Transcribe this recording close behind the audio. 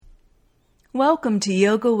Welcome to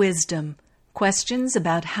Yoga Wisdom. Questions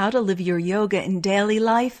about how to live your yoga in daily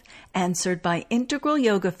life answered by Integral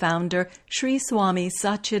Yoga founder Sri Swami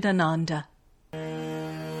Satchidananda.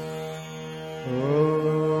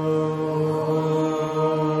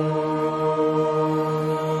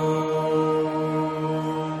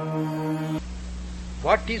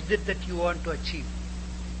 What is it that you want to achieve?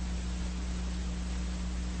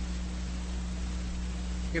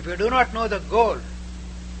 If you do not know the goal,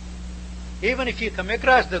 even if you come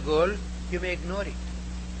across the goal, you may ignore it.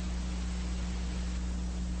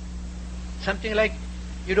 Something like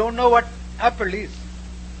you don't know what apple is.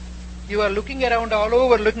 You are looking around all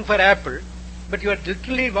over looking for apple, but you are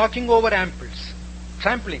literally walking over apples,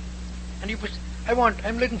 trampling. And you push,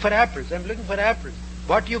 I'm looking for apples.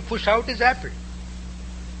 What you push out is apple.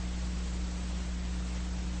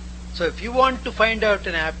 So if you want to find out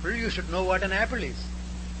an apple, you should know what an apple is.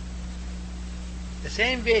 The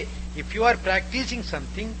same way, if you are practicing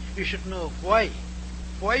something, you should know why.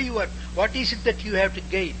 Why you are, what is it that you have to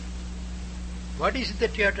gain? What is it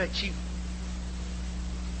that you have to achieve?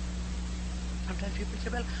 Sometimes people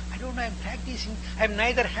say, well, I don't know, I'm practicing, I'm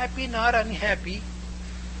neither happy nor unhappy.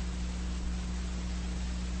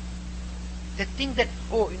 They think that,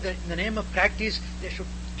 in the name of practice, they should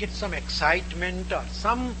get some excitement or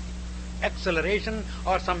some acceleration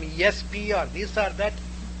or some ESP or this or that.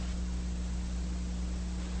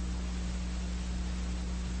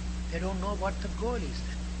 They don't know what the goal is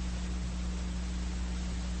then.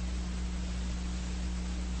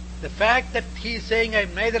 The fact that he is saying I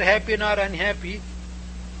am neither happy nor unhappy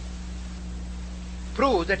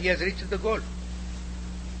proves that he has reached the goal.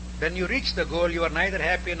 When you reach the goal, you are neither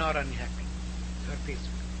happy nor unhappy. You are peaceful.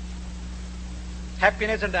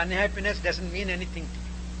 Happiness and unhappiness doesn't mean anything to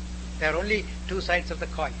you. They are only two sides of the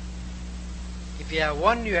coin. If you have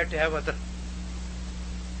one, you have to have other.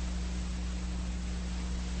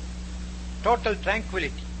 Total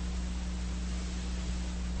tranquility.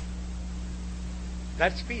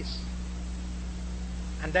 That's peace.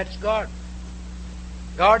 And that's God.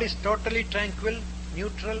 God is totally tranquil,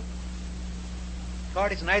 neutral.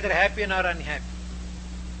 God is neither happy nor unhappy.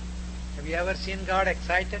 Have you ever seen God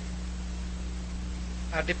excited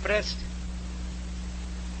or depressed?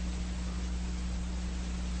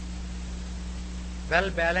 Well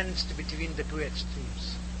balanced between the two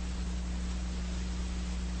extremes.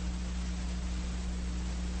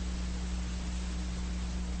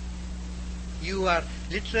 You are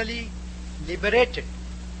literally liberated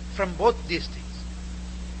from both these things.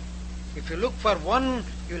 If you look for one,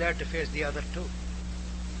 you will have to face the other two.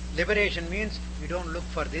 Liberation means you don't look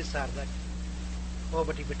for this or that.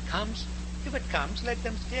 But if it comes, let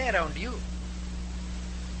them stay around you.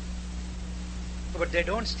 But they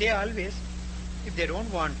don't stay always. If they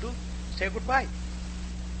don't want to, say goodbye.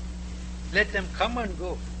 Let them come and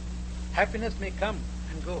go. Happiness may come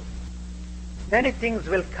and go. Many things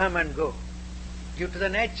will come and go due to the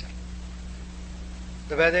nature.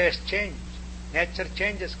 The weather has changed. Nature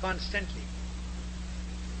changes constantly.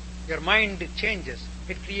 Your mind changes.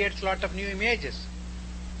 It creates a lot of new images,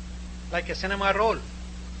 like a cinema roll.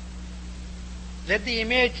 Let the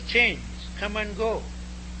image change, come and go,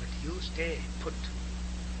 but you stay put.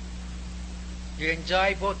 You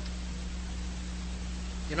enjoy both.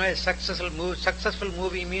 A successful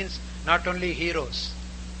movie means not only heroes.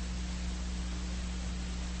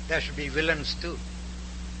 There should be villains too.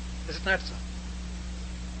 Is it not so?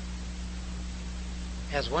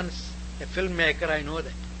 As once a filmmaker, I know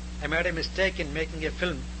that I made a mistake in making a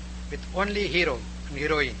film with only hero and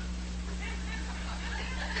heroine.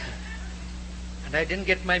 And I didn't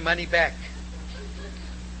get my money back.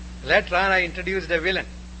 Later on I introduced a villain.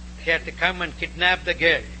 He had to come and kidnap the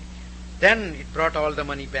girl. Then it brought all the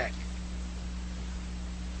money back.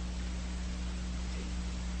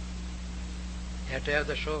 You have to have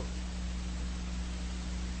the show.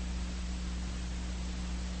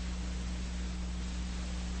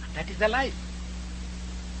 And that is the life.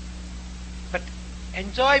 But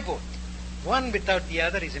enjoy both. One without the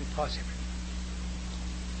other is impossible.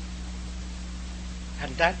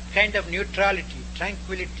 And that kind of neutrality,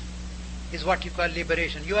 tranquility, is what you call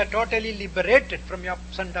liberation. You are totally liberated from your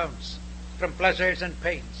ups and downs, from pleasures and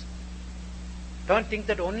pains. Don't think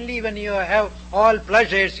that only when you have all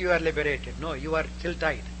pleasures you are liberated. No, you are still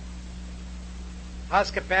tied.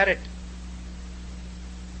 Ask a parrot.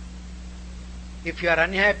 If you are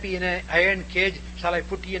unhappy in an iron cage, shall I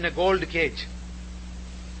put you in a gold cage?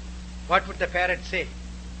 What would the parrot say?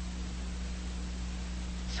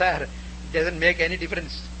 Sir, it doesn't make any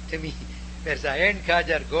difference to me. There's iron cage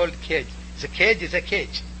or gold cage. The cage is a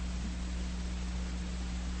cage.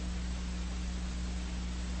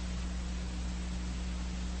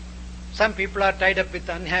 Some people are tied up with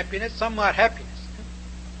unhappiness, some are happiness.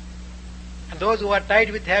 And those who are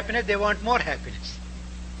tied with happiness, they want more happiness.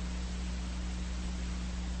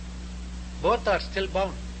 Both are still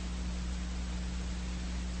bound.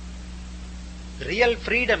 Real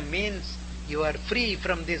freedom means you are free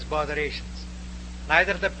from these botherations.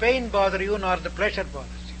 Neither the pain bothers you nor the pleasure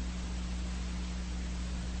bothers you.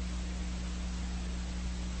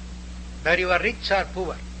 Whether you are rich or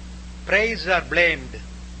poor, praised or blamed,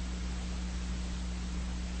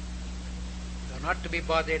 you are not to be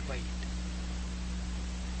bothered by it.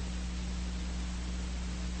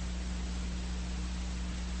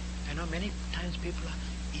 I know many times people are,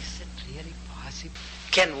 is it really possible?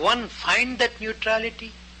 Can one find that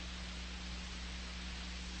neutrality?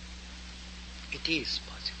 It is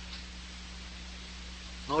possible.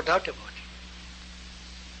 No doubt about it.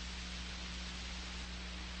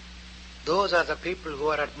 Those are the people who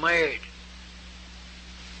are admired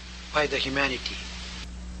by the humanity.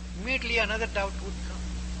 Immediately another doubt would come.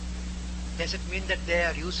 Does it mean that they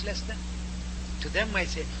are useless then? To them I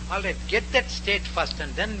say, all right, get that state first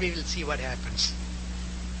and then we will see what happens.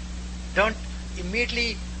 Don't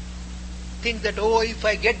immediately think that, oh, if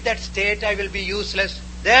I get that state I will be useless,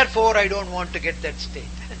 therefore I don't want to get that state.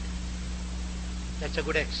 That's a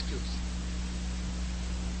good excuse.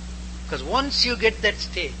 Because once you get that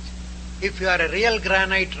state, if you are a real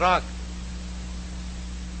granite rock,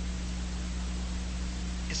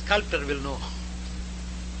 a sculptor will know.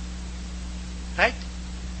 Right?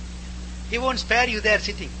 He won't spare you there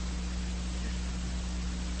sitting.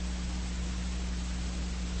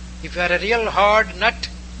 If you are a real hard nut,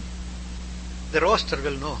 the roaster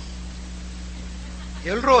will know.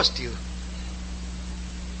 He will roast you.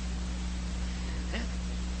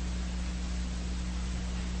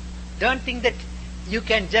 Don't think that you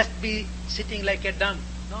can just be sitting like a dumb.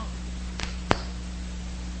 No.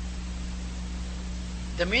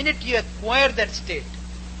 The minute you acquire that state,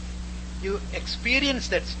 you experience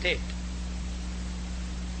that state,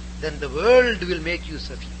 then the world will make use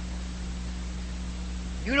of you.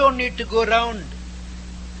 You don't need to go around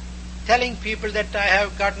telling people that I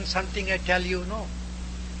have gotten something, I tell you, no.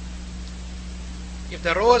 If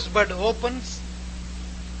the rosebud opens,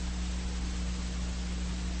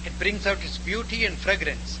 it brings out its beauty and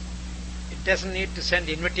fragrance. It doesn't need to send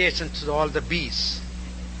invitations to all the bees.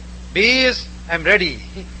 Bees, I'm ready.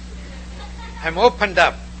 I'm opened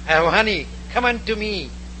up. I have honey. Come unto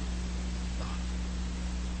me.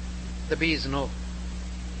 The bees know.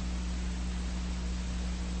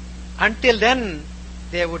 Until then,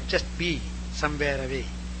 they would just be somewhere away.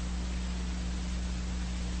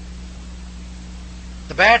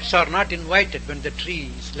 The bats are not invited when the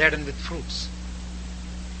tree is laden with fruits.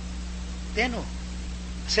 They know.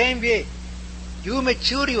 Same way, you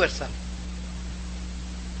mature yourself.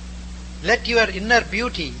 Let your inner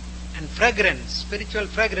beauty and fragrance, spiritual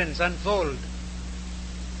fragrance unfold.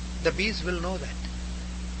 The bees will know that.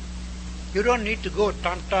 You don't need to go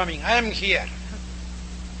tom-tomming, I am here.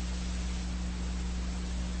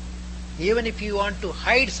 Even if you want to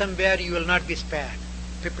hide somewhere, you will not be spared.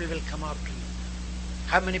 People will come after you.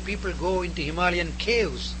 How many people go into Himalayan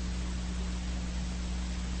caves?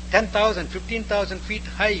 10,000, 15,000 feet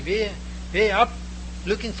high, way up,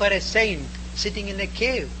 looking for a saint sitting in a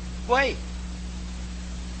cave. Why?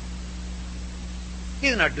 He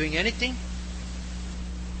is not doing anything.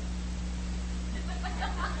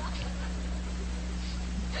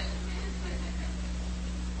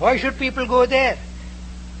 Why should people go there?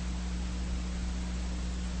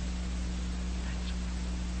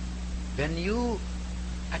 When you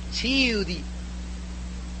achieve the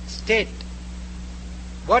state,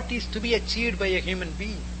 what is to be achieved by a human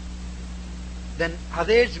being, then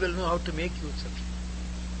others will know how to make use of you.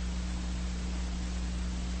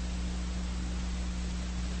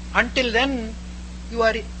 Until then, you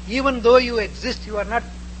are, even though you exist, you are not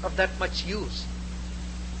of that much use.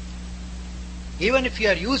 Even if you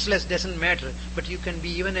are useless, doesn't matter, but you can be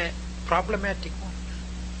even a problematic one.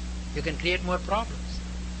 You can create more problems.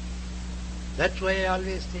 That's why I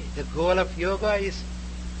always say, the goal of yoga is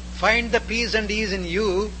find the peace and ease in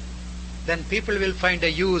you, then people will find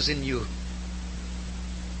a use in you.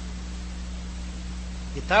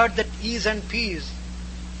 Without that ease and peace,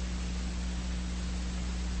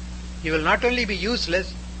 you will not only be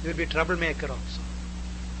useless, you will be a troublemaker also.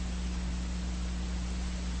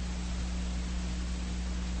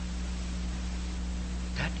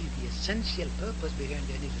 That is the essential purpose behind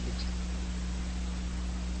any religion.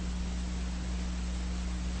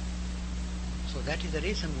 So that is the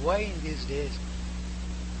reason why in these days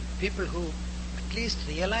people who at least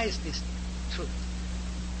realize this truth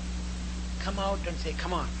come out and say,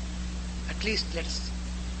 come on, At least let's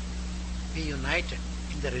be united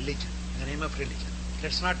in the religion, in the name of religion.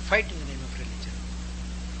 Let's not fight in the name of religion.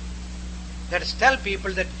 Let's tell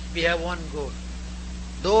people that we have one goal,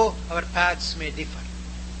 though our paths may differ.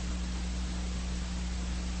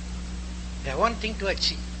 We have one thing to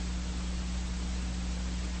achieve.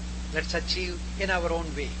 Let's achieve in our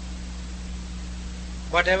own way.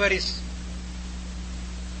 Whatever is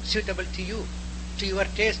suitable to you, to your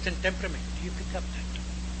taste and temperament, you pick up that.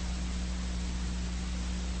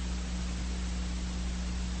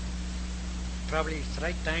 Probably it's the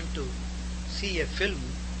right time to see a film,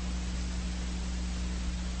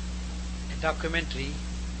 a documentary,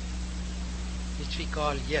 which we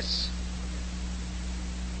call Yes.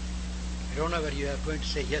 I don't know whether you are going to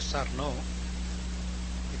say yes or no.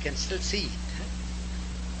 You can still see it.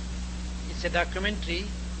 It's a documentary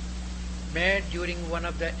made during one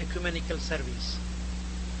of the ecumenical service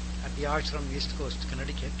at the ashram East Coast,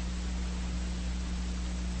 Connecticut.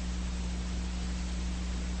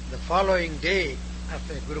 The following day of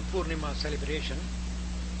the Guru Purnima celebration,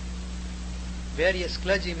 various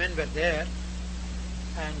clergymen were there,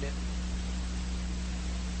 and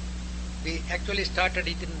we actually started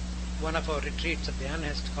it in one of our retreats at the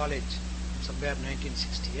Amherst College somewhere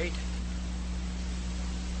 1968.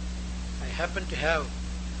 I happened to have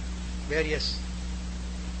various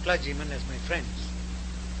clergymen as my friends.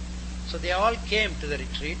 So they all came to the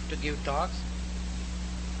retreat to give talks.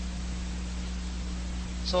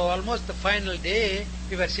 So almost the final day,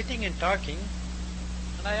 we were sitting and talking,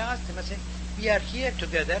 and I asked them, I said, we are here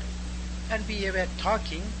together and we were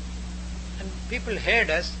talking, and people heard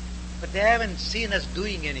us, but they haven't seen us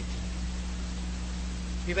doing anything.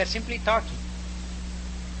 We were simply talking.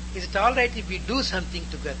 Is it all right if we do something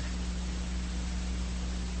together?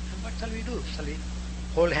 And what shall we do? Shall we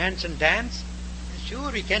hold hands and dance?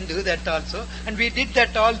 Sure, we can do that also. And we did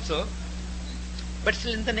that also. But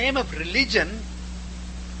still, in the name of religion,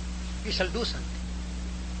 we shall do something.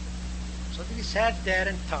 So we sat there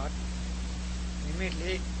and thought.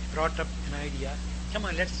 Immediately brought up an idea. Come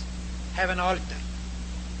on, let's have an altar.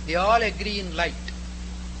 We all agree in light.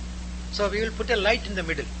 So we will put a light in the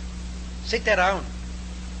middle. Sit around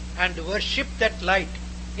and worship that light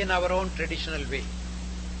in our own traditional way.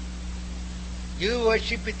 You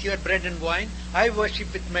worship with your bread and wine. I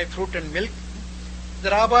worship with my fruit and milk. The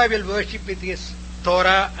Rabbi will worship with his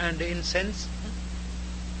Torah and incense.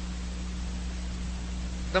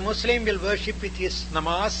 The Muslim will worship with his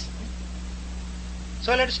namaz.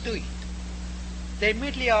 So let's do it. They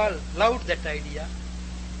immediately all loved that idea.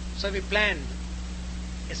 So we planned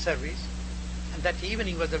a service. And that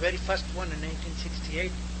evening was the very first one in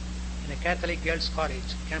 1968 in a Catholic Girls'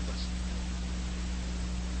 College campus.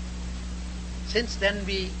 Since then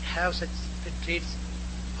we have such retreats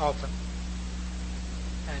often.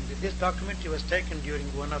 And this documentary was taken during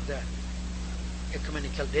one of the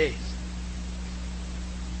ecumenical days.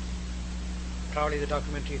 Probably the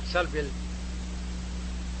documentary itself will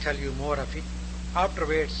tell you more of it.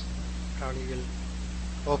 Afterwards, probably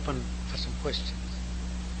we'll open for some questions.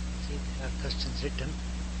 See, there are questions written,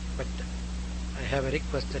 but I have a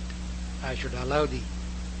request that I should allow the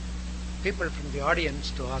people from the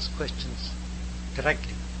audience to ask questions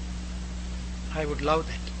directly. I would love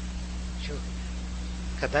that. Sure.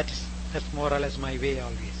 Because that's more or less my way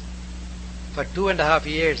always. For 2.5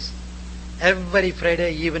 years, every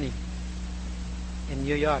Friday evening in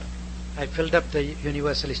New York, I filled up the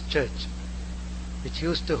Universalist Church, which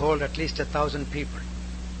used to hold at least 1,000 people.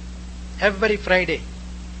 Every Friday,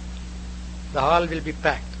 the hall will be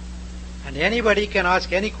packed, and anybody can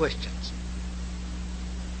ask any questions.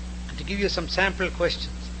 And to give you some sample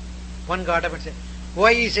questions, one got up and said,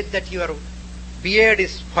 "Why is it that your beard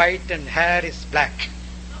is white and hair is black?"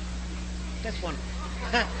 That's one.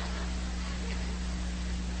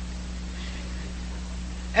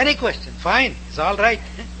 Any question, fine, it's all right.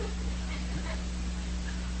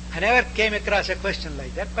 I never came across a question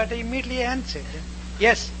like that, but I immediately answered.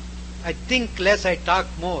 Yes, I think less, I talk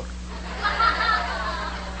more.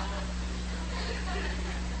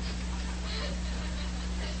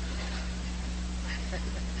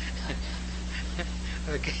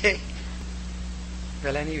 Okay.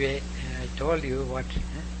 Well, anyway, I told you what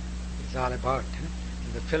it's all about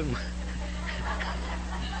in the film.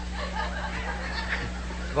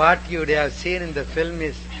 What you would have seen in the film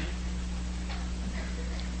is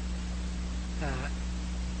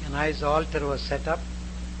a nice altar was set up.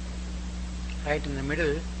 Right in the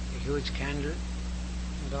middle, a huge candle,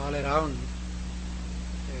 and all around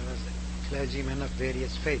there was clergymen of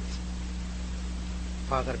various faiths.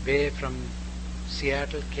 Father Bay from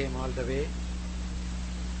Seattle came all the way.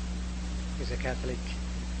 He's a Catholic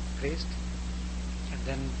priest, and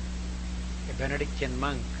then a Benedictine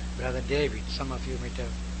monk, Brother David. Some of you might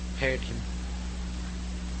have heard him.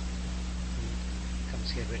 He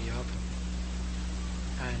comes here very often.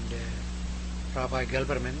 And Rabbi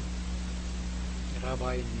Gelberman, a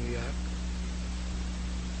rabbi in New York,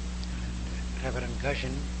 and Reverend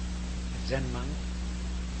Gushin, a Zen monk,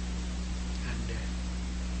 and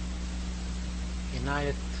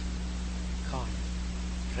Inayat Khan,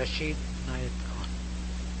 Rashid Inayat Khan.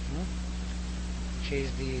 She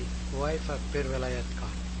is the wife of Pir Vilayat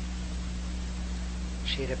Khan.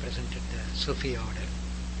 She represented the Sufi order,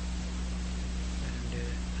 and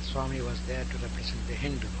Swami was there to represent the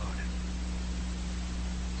Hindu order.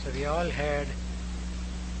 So we all had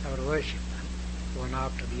our worship, one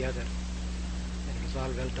after the other, and it was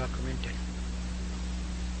all well documented.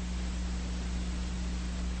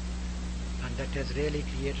 And that has really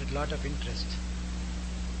created a lot of interest.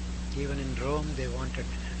 Even in Rome they wanted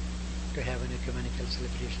to have an ecumenical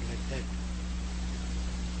celebration like that.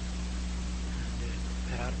 And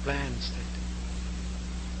there are plans that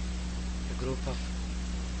a group of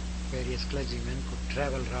various clergymen could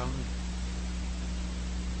travel around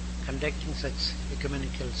conducting such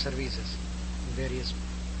ecumenical services in various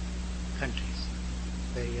countries,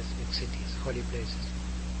 various big cities, holy places.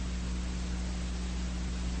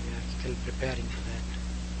 We are still preparing for that.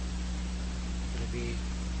 It will be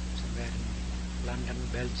somewhere in London,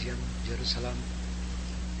 Belgium, Jerusalem,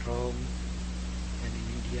 Rome, and in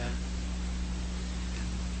India,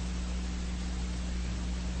 and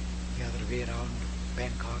the other way around,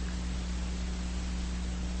 Bangkok,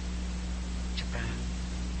 Japan,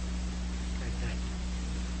 like that.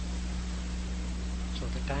 So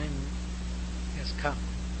the time has come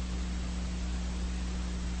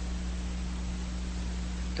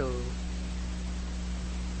to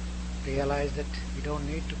realize that we don't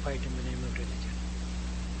need to fight in the name of religion.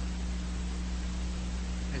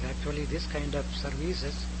 And actually this kind of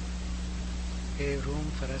services gave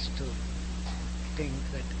room for us to think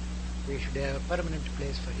that we should have a permanent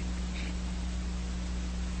place for it.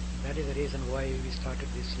 That is the reason why we started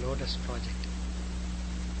this Lotus project.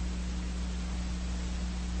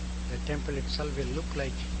 The temple itself will look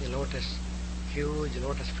like a lotus, huge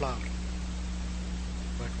lotus flower,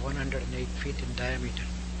 but 108 feet in diameter.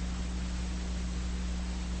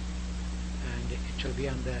 And it will be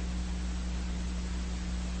on the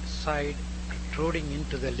side protruding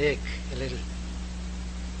into the lake a little,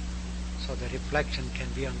 so the reflection can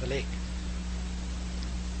be on the lake.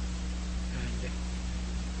 And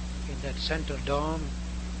in that center dome,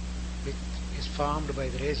 which is formed by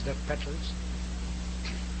the raised up petals,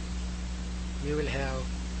 you will have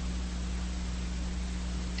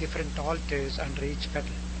different altars under each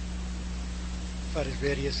petal for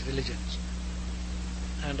various religions.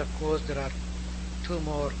 And of course there are two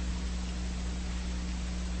more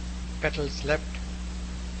petals left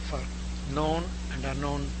for known and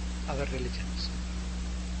unknown other religions.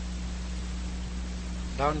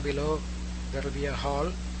 Down below there will be a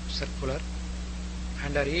hall, circular.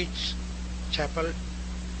 Under each chapel,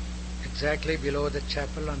 exactly below the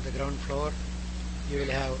chapel on the ground floor, you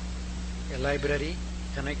will have a library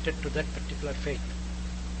connected to that particular faith.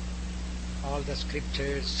 All the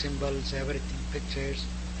scriptures, symbols, everything, pictures,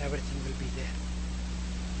 everything will be there.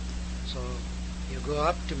 So you go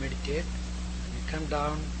up to meditate, and you come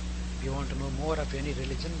down. If you want to know more of any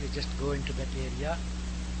religion, you just go into that area,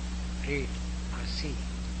 read or see.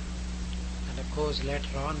 And of course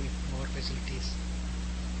later on, if more facilities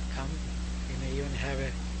come, you may even have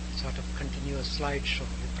a sort of continuous slideshow.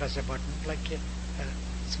 You press a button like a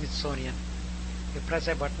Smithsonian. You press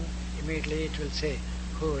a button, immediately it will say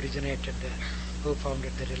who originated there, who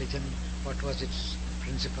founded the religion, what was its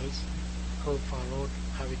principles, who followed,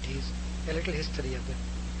 how it is, a little history of the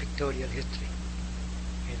pictorial history,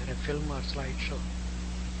 either a film or slideshow.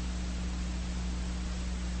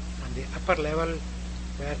 On the upper level,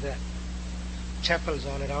 where the chapels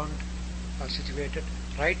all around are situated,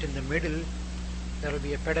 right in the middle there will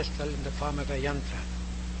be a pedestal in the form of a yantra,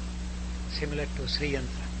 similar to Sri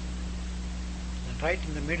Yantra. And right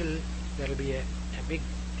in the middle there will be a big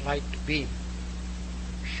light beam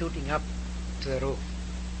shooting up to the roof.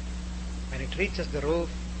 When it reaches the roof,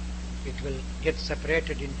 it will get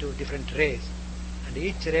separated into different rays, and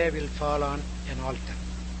each ray will fall on an altar.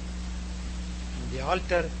 And the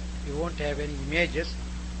altar, we won't have any images,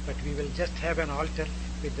 but we will just have an altar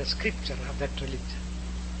with the scripture of that religion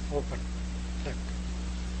open, left.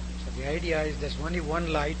 So the idea is there's only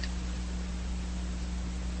one light,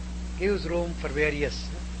 gives room for various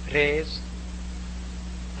rays,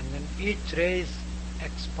 and then each ray is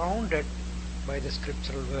expounded by the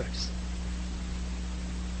scriptural words.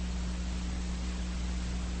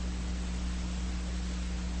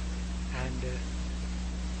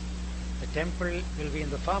 temple will be in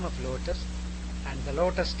the form of lotus, and the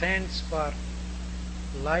lotus stands for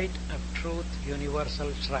Light of Truth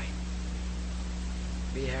Universal Shrine.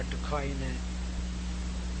 We had to coin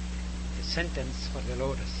a sentence for the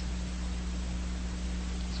lotus.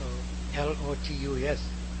 So LOTUS,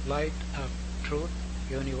 Light of Truth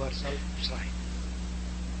Universal Shrine.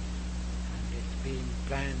 And it's being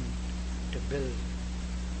planned to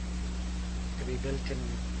be built in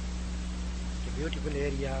a beautiful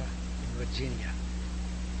area in Virginia.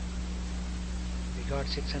 We got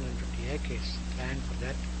 650 acres land for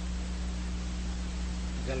that.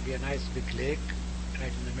 There'll be a nice big lake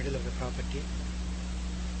right in the middle of the property.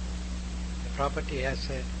 The property has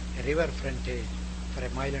a river frontage for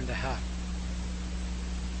 1.5 miles.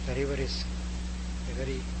 The river is a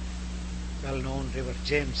very well-known river,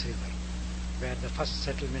 James River, where the first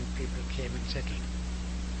settlement people came and settled.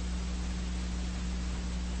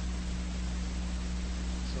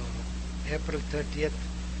 So April 30th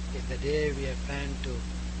is the day we have planned to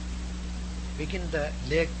begin the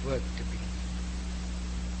lake work to begin.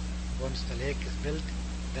 Once the lake is built,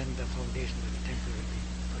 then the foundation of the temple will be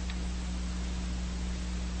put.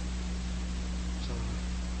 So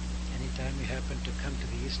anytime you happen to come to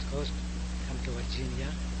the East Coast, come to Virginia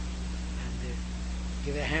and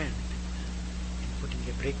give a hand in putting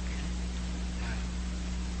a brick,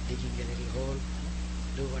 digging a little hole,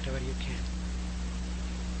 do whatever you can,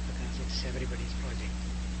 because it's everybody's project.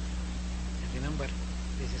 And remember,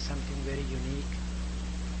 this is something very unique.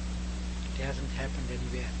 It hasn't happened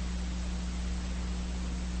anywhere.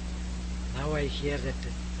 Now I hear that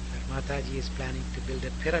Mataji is planning to build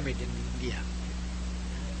a pyramid in India,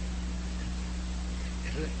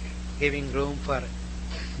 giving room for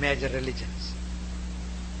major religions.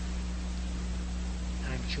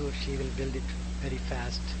 I'm sure she will build it very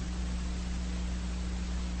fast.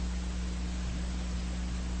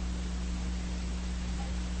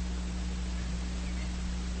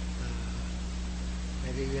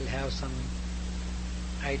 Maybe we'll have some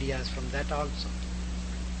ideas from that also.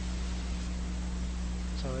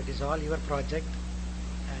 So it is all your project,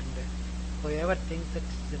 and whoever thinks that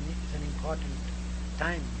it's an important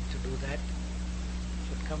time to do that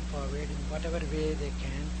should come forward in whatever way they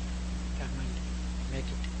can, come and make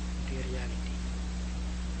it into a reality.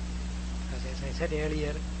 Because as I said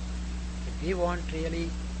earlier, if we want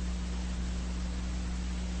really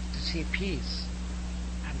to see peace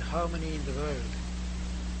and harmony in the world,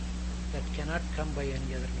 that cannot come by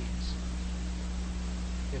any other means.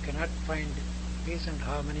 You cannot find peace and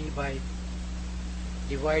harmony by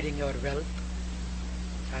dividing our wealth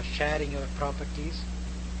or sharing our properties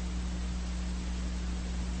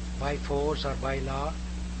by force or by law.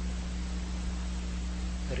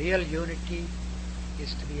 The real unity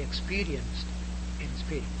is to be experienced in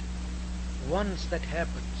spirit. Once that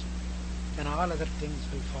happens, then all other things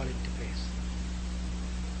will fall into place.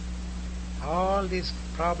 All these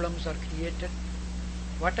problems are created,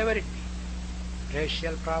 whatever it be,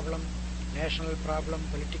 racial problem, national problem,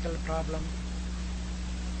 political problem,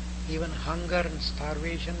 even hunger and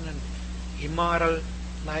starvation and immoral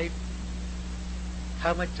life.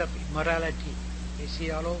 How much of immorality we see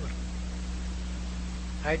all over.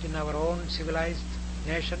 Right in our own civilized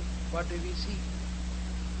nation, what do we see?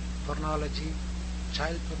 Pornography,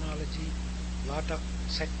 child pornography, lot of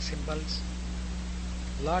sex symbols,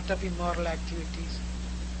 lot of immoral activities,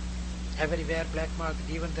 everywhere black market,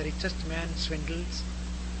 even the richest man swindles.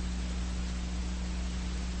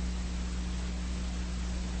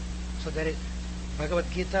 So there is, Bhagavad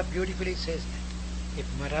Gita beautifully says that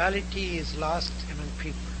if morality is lost among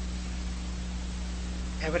people,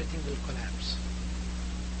 everything will collapse.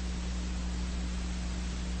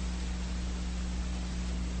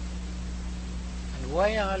 And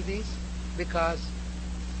why all this? Because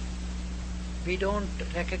we don't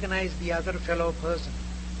recognize the other fellow person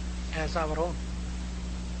as our own.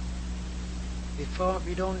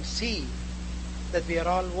 We don't see that we are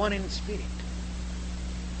all one in spirit.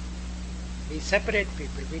 We separate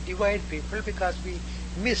people, we divide people because we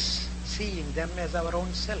miss seeing them as our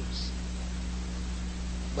own selves.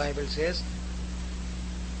 Bible says,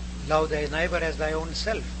 love thy neighbor as thy own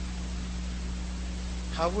self.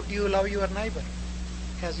 How would you love your neighbor?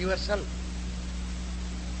 As yourself.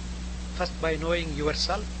 First by knowing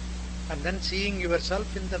yourself and then seeing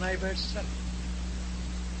yourself in the neighbor's self.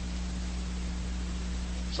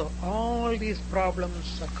 So all these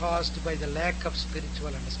problems are caused by the lack of spiritual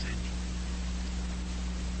understanding,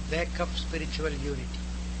 lack of spiritual unity.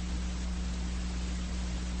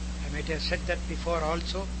 I might have said that before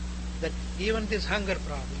also, that even this hunger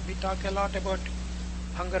problem, we talk a lot about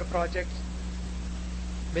hunger projects,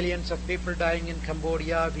 Millions of people dying in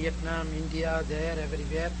Cambodia, Vietnam, India, there,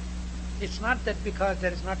 everywhere. It's not that because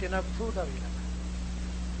there is not enough food available.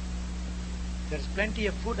 There is plenty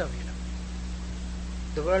of food available.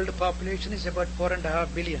 The world population is about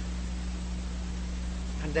 4.5 billion.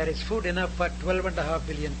 And there is food enough for 12.5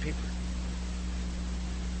 billion people.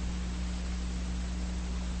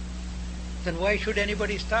 Then why should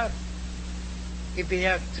anybody starve? If we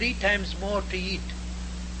have 3 times more to eat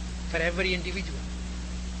for every individual.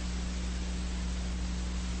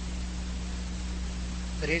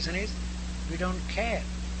 The reason is we don't care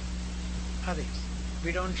others.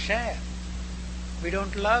 We don't share. We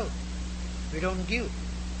don't love. We don't give.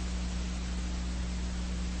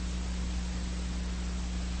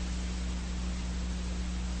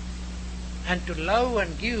 And to love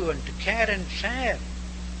and give and to care and share,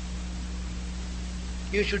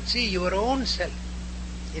 you should see your own self.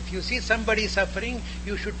 If you see somebody suffering,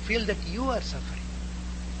 you should feel that you are suffering.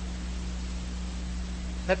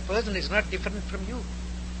 That person is not different from you.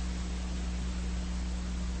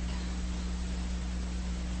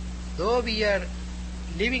 Though we are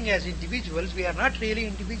living as individuals, we are not really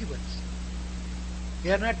individuals.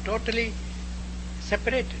 We are not totally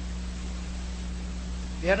separated.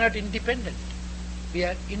 We are not independent. We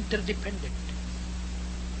are interdependent.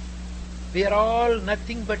 We are all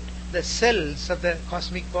nothing but the cells of the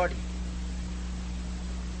cosmic body.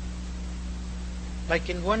 Like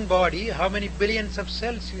in one body, how many billions of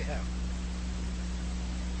cells you have?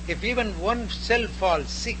 If even one cell falls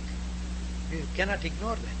sick, you cannot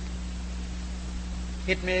ignore that.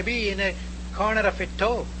 It may be in a corner of a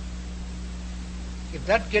toe. If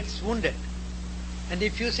that gets wounded, and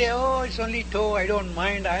if you say, oh, it's only toe, I don't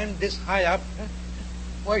mind, I am this high up,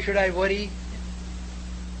 why should I worry?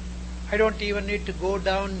 I don't even need to go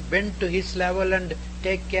down, bend to his level and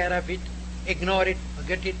take care of it, ignore it,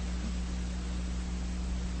 forget it.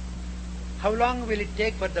 How long will it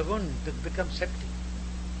take for the wound to become septic?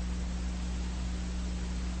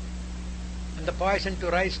 And the poison to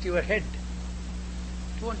rise to your head?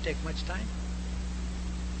 It won't take much time.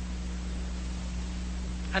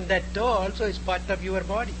 And that toe also is part of your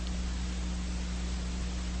body.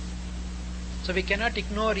 So we cannot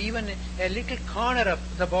ignore even a little corner of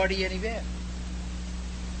the body anywhere,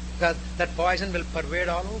 because that poison will pervade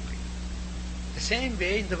all over it. The same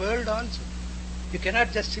way in the world also. You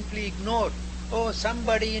cannot just simply ignore, oh,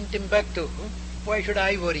 somebody in Timbuktu, why should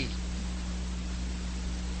I worry?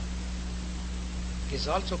 It is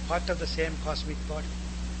also part of the same cosmic body.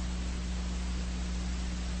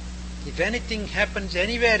 If anything happens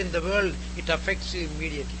anywhere in the world, it affects you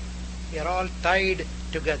immediately. We are all tied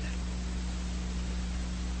together.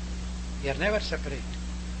 We are never separate.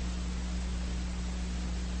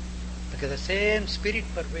 Because the same spirit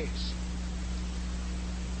pervades.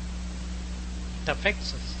 It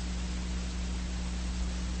affects us.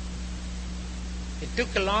 It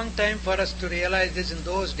took a long time for us to realize this in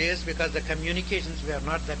those days because the communications were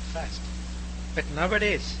not that fast. But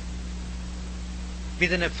nowadays,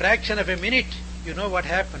 within a fraction of a minute, you know what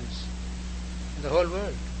happens in the whole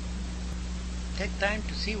world. Take time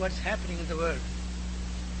to see what's happening in the world.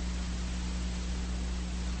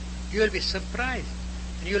 You will be surprised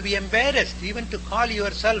and you will be embarrassed even to call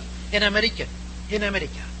yourself an American in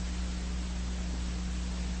America.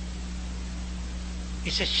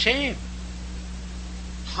 It's a shame.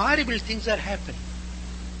 Horrible things are happening.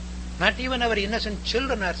 Not even our innocent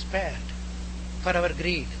children are spared for our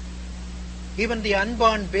greed. Even the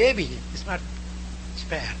unborn baby is not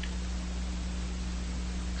spared.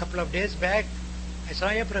 A couple of days back, I saw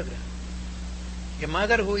a program. A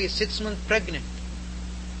mother who is 6 months pregnant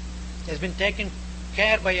has been taken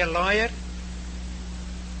care by a lawyer,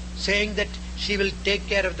 saying that she will take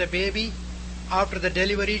care of the baby. After the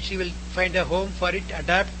delivery, she will find a home for it,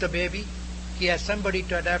 adopt the baby. He has somebody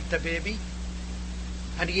to adopt the baby,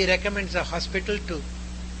 and he recommends a hospital to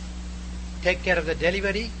take care of the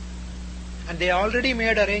delivery. And they already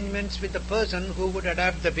made arrangements with the person who would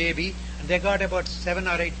adopt the baby, and they got about $7,000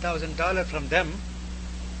 or $8,000 from them.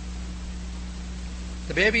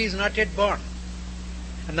 The baby is not yet born,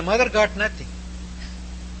 and the mother got nothing.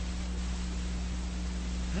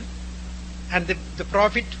 And the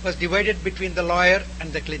profit was divided between the lawyer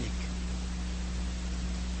and the clinic.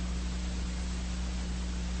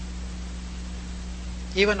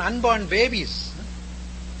 Even unborn babies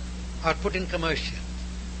are put in commercial.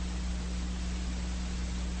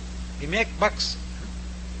 We make bucks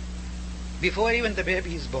before even the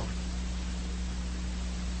baby is born.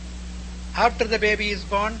 After the baby is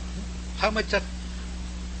born, how much of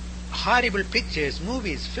horrible pictures,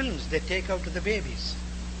 movies, films they take out to the babies.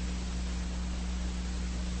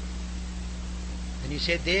 The When you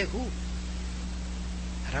say they, who?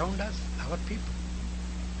 Around us, our people.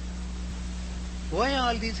 Why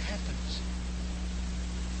all this happens?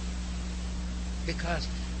 Because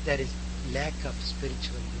there is lack of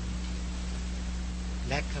spiritual unity,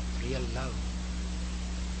 lack of real love.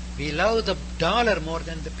 We love the dollar more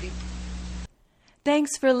than the people.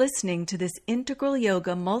 Thanks for listening to this Integral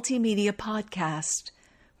Yoga Multimedia Podcast.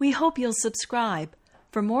 We hope you'll subscribe.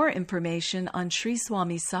 For more information on Sri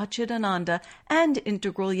Swami Satchidananda and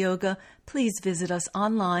Integral Yoga, please visit us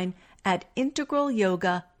online at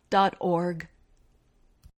integralyoga.org.